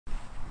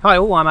Hi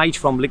all, I'm Age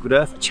from Liquid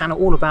Earth, a channel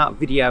all about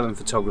video and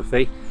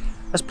photography.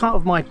 As part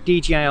of my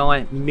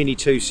DJI Mini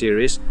 2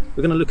 series,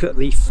 we're going to look at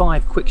the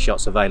 5 quick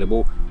shots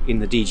available in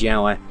the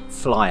DJI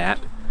Fly app.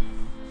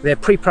 They're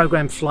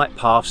pre-programmed flight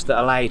paths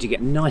that allow you to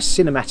get nice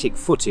cinematic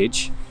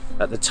footage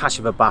at the touch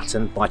of a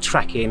button by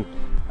tracking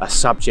a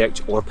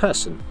subject or a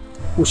person.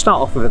 We'll start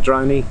off with a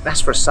Droney.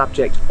 That's for a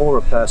subject or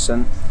a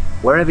person.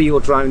 Wherever your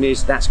drone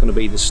is, that's going to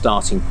be the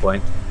starting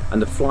point, and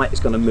the flight is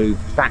going to move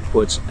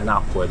backwards and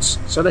upwards.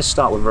 So let's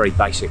start with a very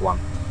basic one.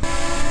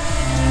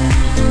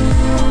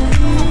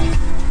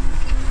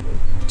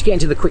 To get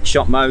into the quick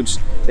shot modes,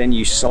 then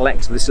you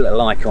select this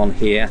little icon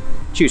here,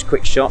 choose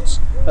quick shots.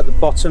 At the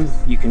bottom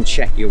you can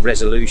check your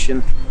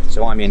resolution,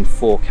 so I'm in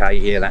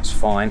 4K here, that's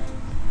fine,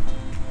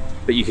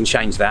 but you can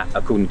change that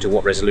according to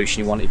what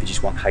resolution you want, if you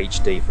just want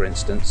HD for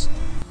instance.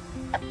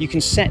 You can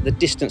set the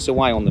distance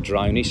away on the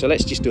Droney, so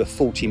let's just do a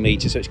 40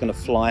 meters, so it's going to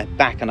fly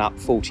back and up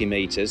 40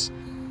 meters.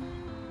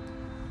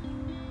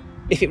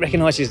 If it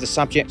recognises the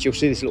subject, you'll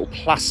see this little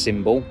plus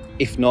symbol.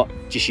 If not,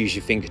 just use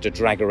your finger to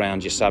drag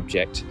around your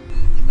subject.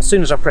 As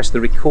soon as I press the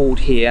record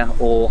here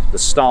or the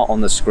start on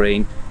the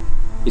screen,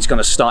 it's going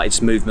to start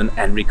its movement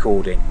and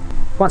recording.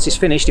 Once it's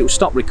finished, it will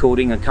stop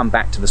recording and come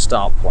back to the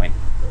start point.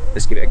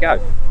 Let's give it a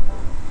go.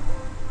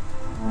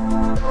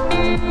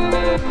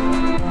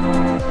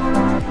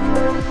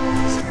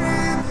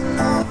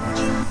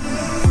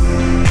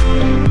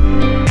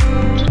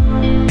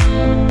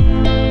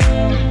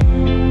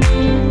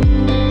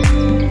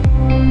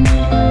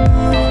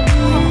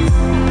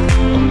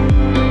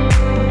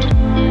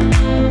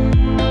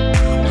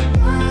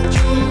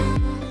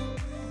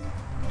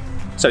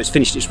 So it's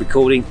finished its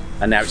recording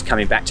and now it's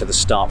coming back to the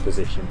start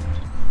position.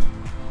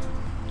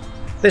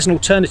 There's an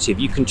alternative.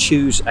 You can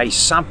choose a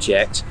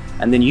subject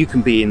and then you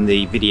can be in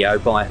the video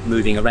by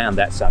moving around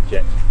that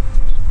subject.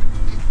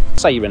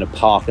 Say you're in a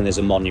park and there's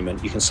a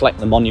monument. You can select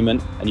the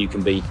monument and you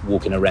can be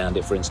walking around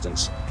it, for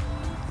instance.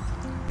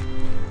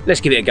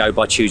 Let's give it a go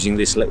by choosing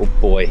this little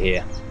boy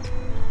here.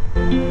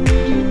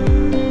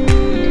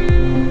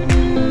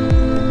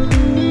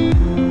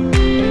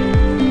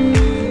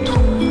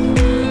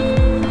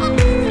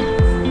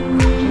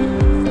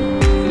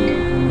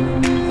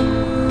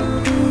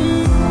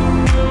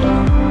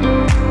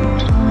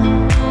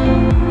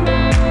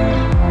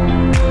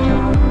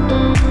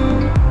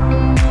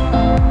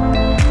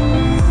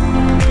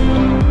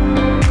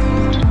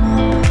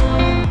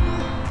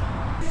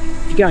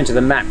 If you go into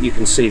the map, you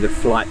can see the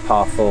flight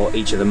path for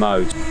each of the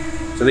modes.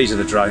 So these are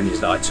the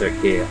drones that I took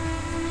here.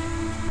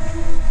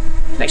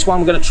 Next one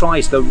we're going to try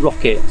is the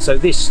rocket. So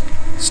this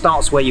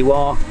starts where you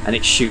are and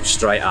it shoots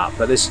straight up.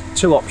 But there's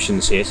two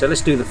options here. So let's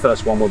do the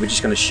first one where we're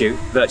just going to shoot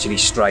virtually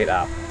straight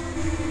up.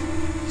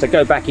 So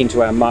go back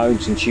into our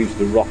modes and choose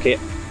the rocket.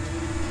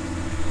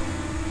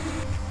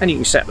 And you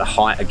can set the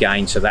height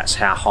again, so that's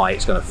how high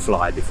it's going to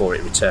fly before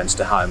it returns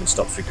to home and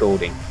stops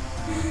recording.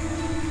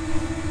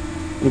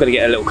 I'm going to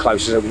get a little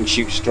closer so we can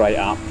shoot straight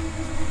up.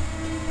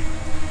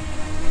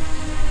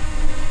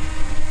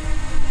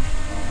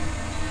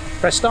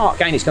 Press start,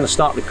 again it's going to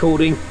start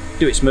recording,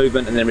 do its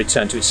movement and then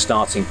return to its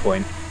starting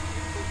point.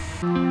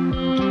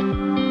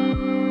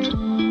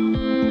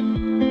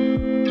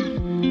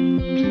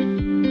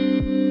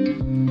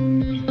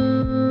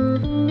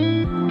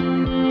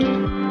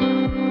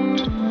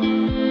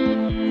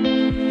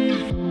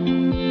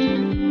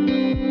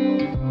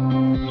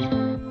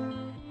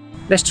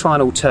 Let's try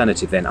an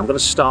alternative then. I'm going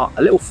to start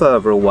a little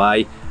further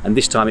away and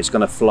this time it's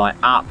going to fly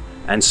up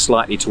and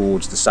slightly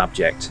towards the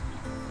subject.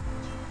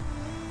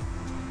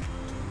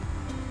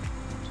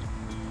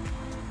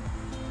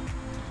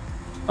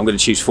 I'm going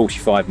to choose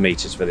 45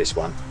 meters for this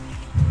one.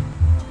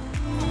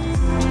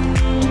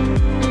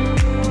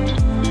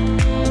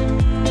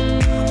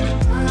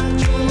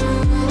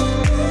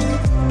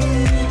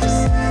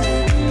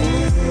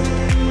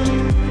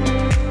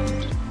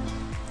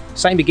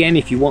 Same again,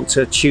 if you want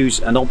to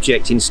choose an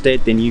object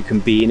instead, then you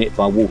can be in it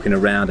by walking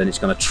around and it's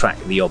going to track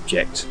the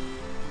object.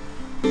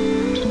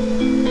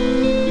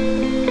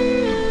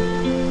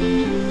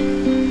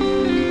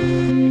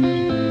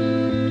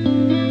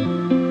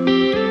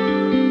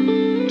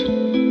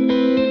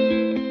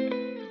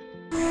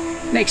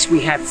 Next we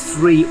have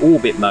 3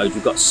 orbit modes.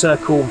 We've got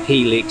circle,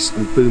 helix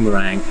and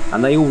boomerang,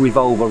 and they all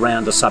revolve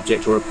around a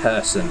subject or a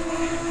person.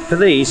 For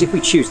these, if we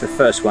choose the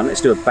first one,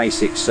 let's do a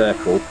basic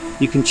circle,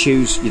 you can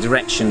choose your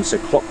direction, so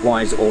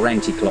clockwise or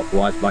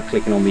anti-clockwise by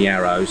clicking on the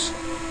arrows.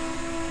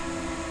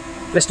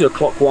 Let's do a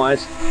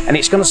clockwise, and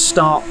it's going to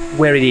start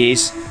where it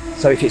is,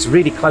 so if it's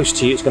really close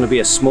to you it's going to be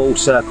a small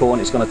circle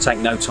and it's going to take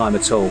no time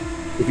at all.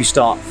 If you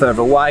start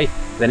further away,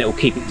 then it will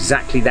keep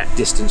exactly that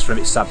distance from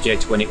its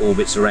subject when it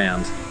orbits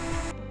around.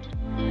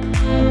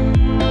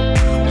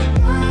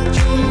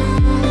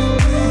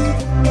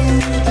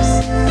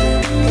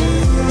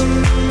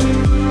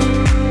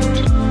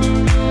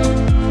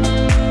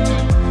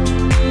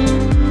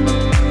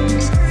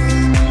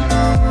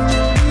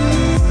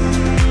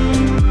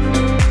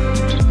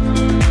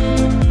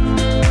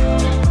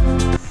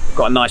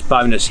 Got a nice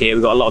bonus here,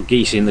 we've got a lot of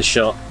geese in the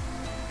shot,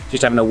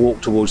 just having a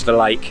walk towards the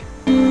lake.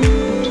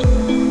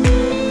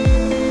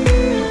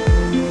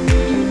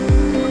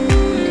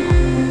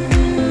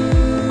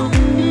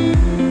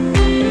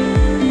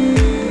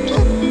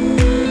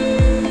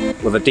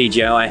 Well, the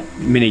DJI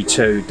Mini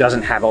 2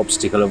 doesn't have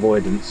obstacle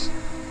avoidance,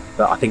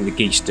 but I think the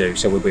Geese do,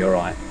 so we'll be all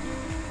right.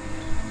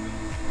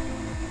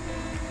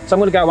 So I'm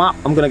going to go up,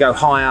 I'm going to go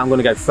higher, I'm going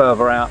to go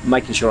further out,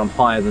 making sure I'm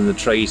higher than the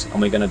trees,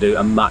 and we're going to do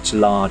a much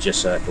larger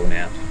circle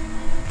now.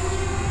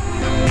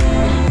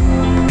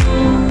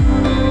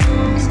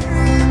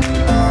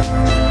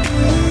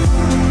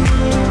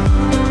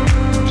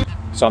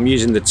 So I'm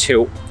using the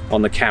tilt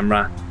on the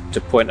camera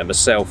to point at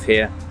myself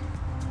here.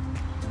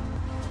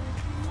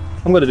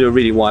 I'm going to do a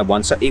really wide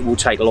one, so it will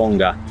take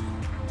longer.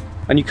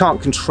 And you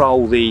can't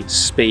control the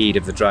speed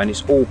of the drone,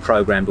 it's all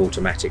programmed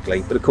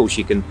automatically, but of course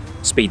you can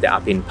speed that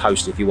up in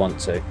post if you want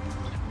to.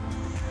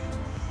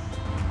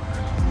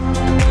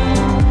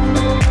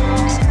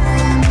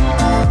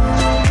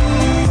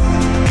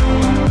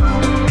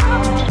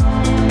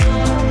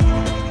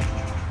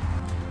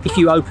 If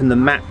you open the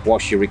map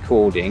whilst you're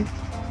recording,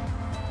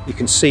 you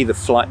can see the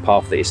flight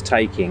path that it's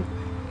taking.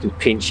 You can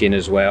pinch in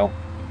as well.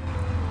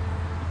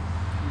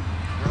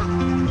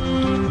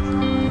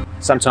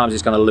 Sometimes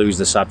it's going to lose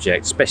the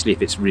subject, especially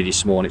if it's really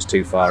small and it's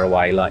too far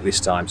away, like this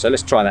time. So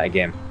let's try that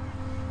again.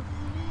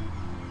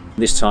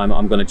 This time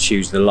I'm going to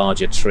choose the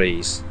larger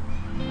trees.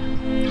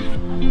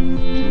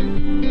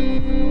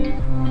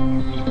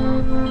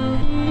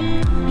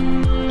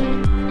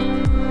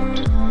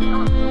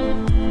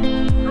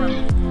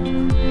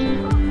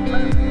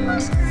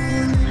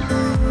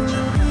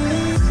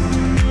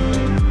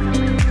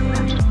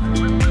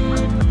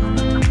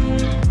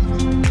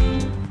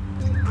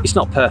 It's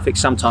not perfect,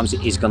 sometimes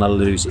it is going to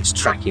lose its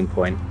tracking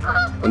point,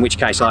 in which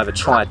case I either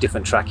try a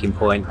different tracking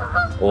point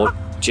or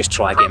just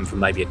try again from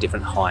maybe a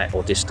different height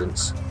or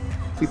distance.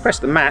 If you press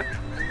the map,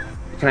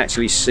 you can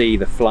actually see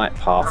the flight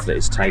path that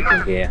it's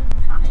taking here.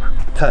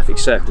 A perfect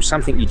circle,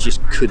 something you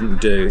just couldn't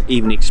do.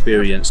 Even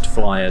experienced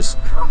flyers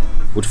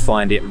would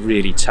find it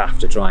really tough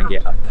to try and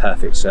get a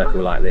perfect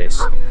circle like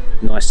this.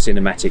 Nice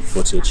cinematic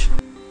footage.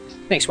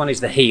 Next one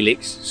is the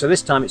Helix. So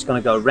this time it's going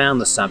to go around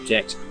the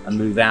subject and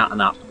move out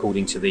and up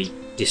according to the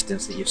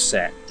distance that you've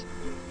set.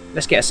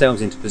 Let's get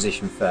ourselves into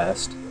position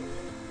first.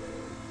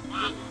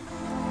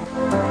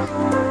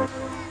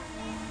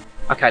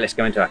 Okay, let's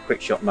go into our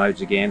Quickshot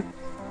modes again.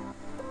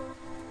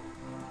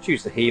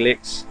 Choose the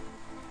Helix.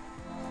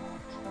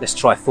 Let's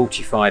try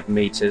 45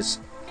 meters.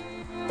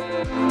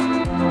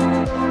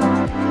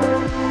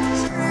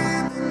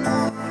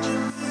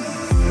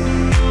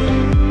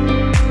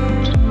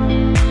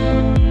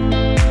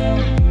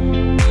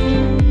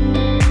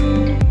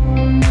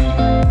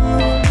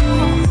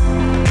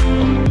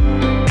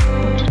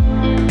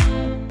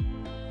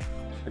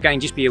 Again,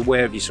 just be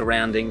aware of your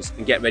surroundings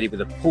and get ready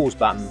with a pause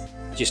button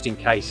just in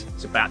case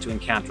it's about to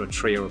encounter a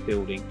tree or a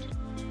building.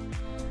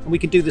 And we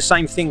can do the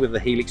same thing with the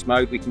Helix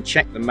mode. We can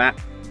check the map.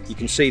 You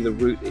can see the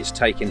route that it's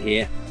taken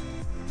here.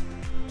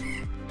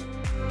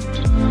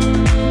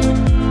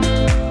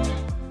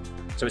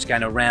 So it's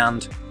going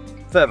around,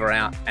 further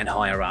out and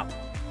higher up.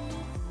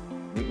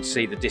 You can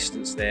see the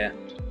distance there.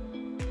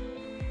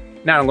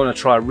 Now I'm going to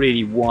try a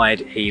really wide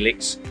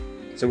Helix.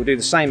 So we'll do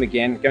the same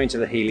again, go into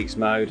the Helix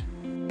mode.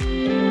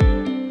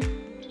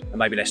 And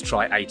maybe let's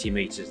try 80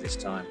 meters this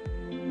time.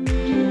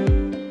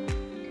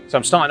 So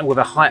I'm starting with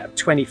a height of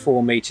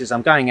 24 meters.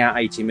 I'm going out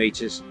 80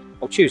 meters.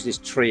 I'll choose this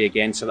tree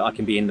again so that I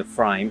can be in the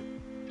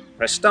frame.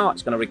 Press start,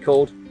 it's going to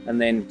record, and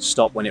then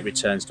stop when it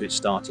returns to its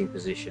starting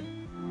position.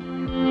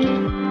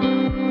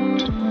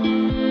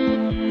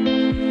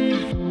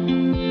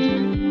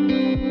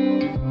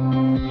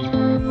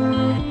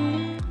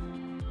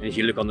 And if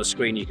you look on the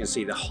screen, you can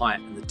see the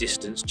height and the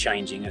distance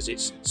changing as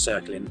it's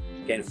circling,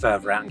 getting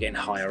further out and getting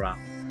higher up.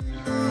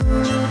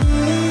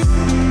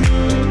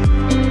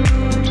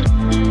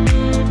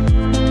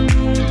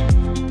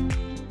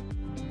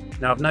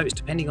 Now I've noticed,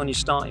 depending on your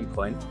starting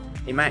point,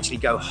 it may actually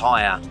go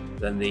higher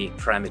than the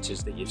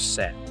parameters that you've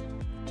set.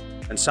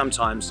 And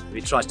sometimes if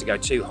it tries to go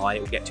too high, it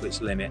will get to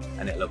its limit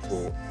and it'll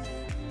abort.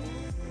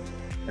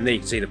 And there you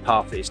can see the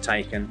path that it's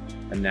taken,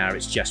 and now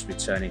it's just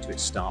returning to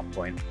its start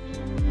point.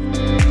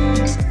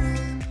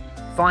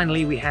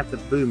 Finally, we have the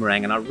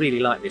Boomerang, and I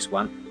really like this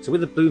one. So with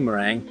the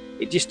Boomerang,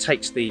 it just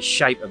takes the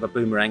shape of a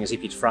boomerang as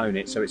if you'd thrown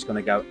it. So it's going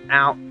to go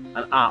out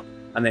and up,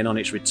 and then on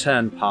its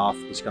return path,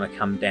 it's going to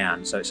come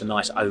down. So it's a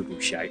nice oval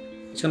shape.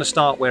 It's going to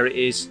start where it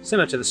is,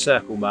 similar to the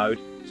circle mode.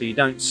 So you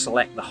don't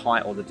select the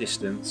height or the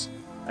distance,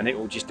 and it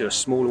will just do a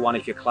smaller one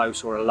if you're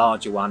close or a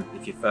larger one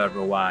if you're further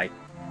away.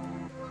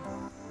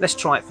 Let's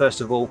try it first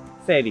of all,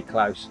 fairly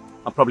close.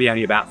 I'm probably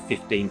only about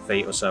 15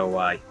 feet or so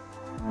away.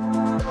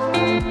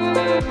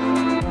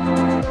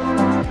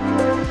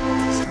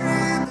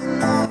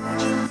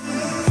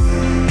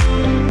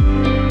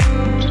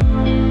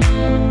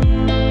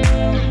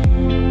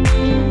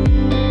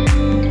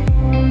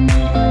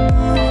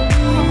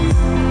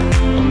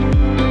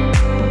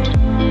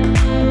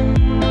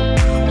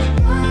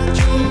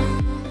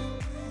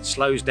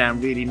 Slows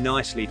down really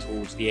nicely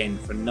towards the end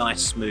for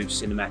nice smooth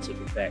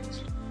cinematic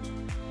effects.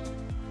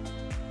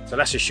 So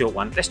that's a short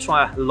one. Let's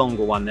try a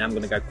longer one now. I'm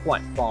going to go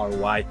quite far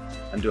away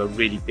and do a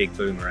really big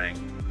boomerang.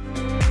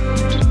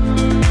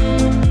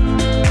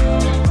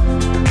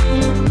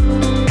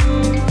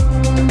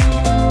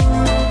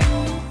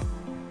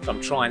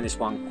 I'm trying this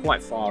one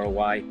quite far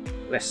away.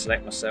 Let's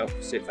select myself,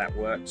 see if that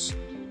works.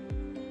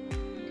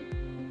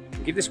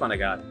 Give this one a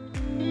go.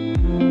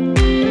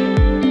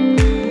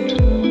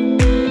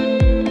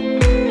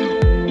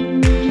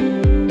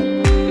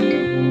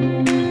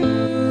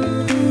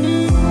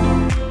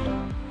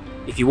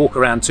 If you walk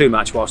around too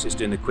much whilst it's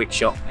doing the quick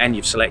shot and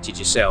you've selected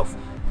yourself,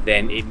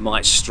 then it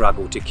might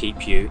struggle to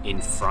keep you in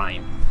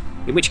frame.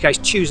 In which case,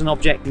 choose an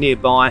object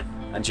nearby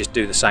and just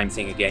do the same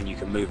thing again. You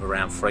can move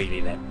around freely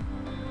then.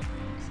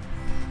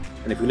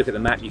 And if we look at the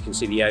map, you can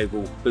see the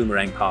oval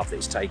boomerang path that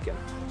it's taken.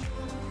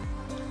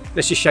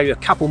 Let's just show you a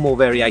couple more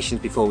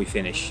variations before we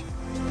finish.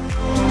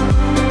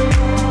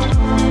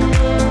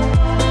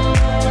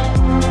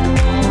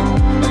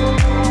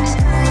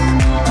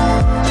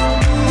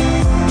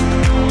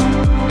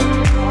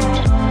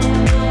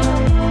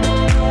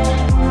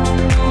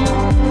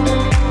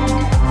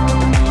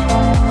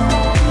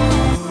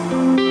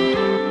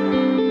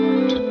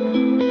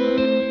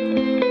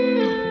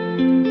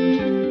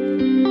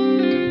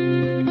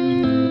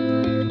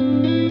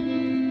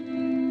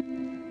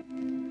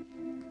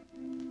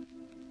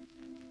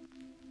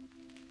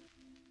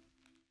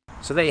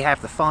 So there you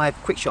have the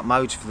 5 quickshot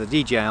modes for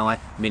the DJI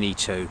Mini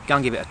 2. Go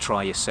and give it a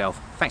try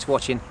yourself. Thanks for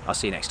watching. I'll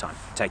see you next time.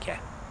 Take care.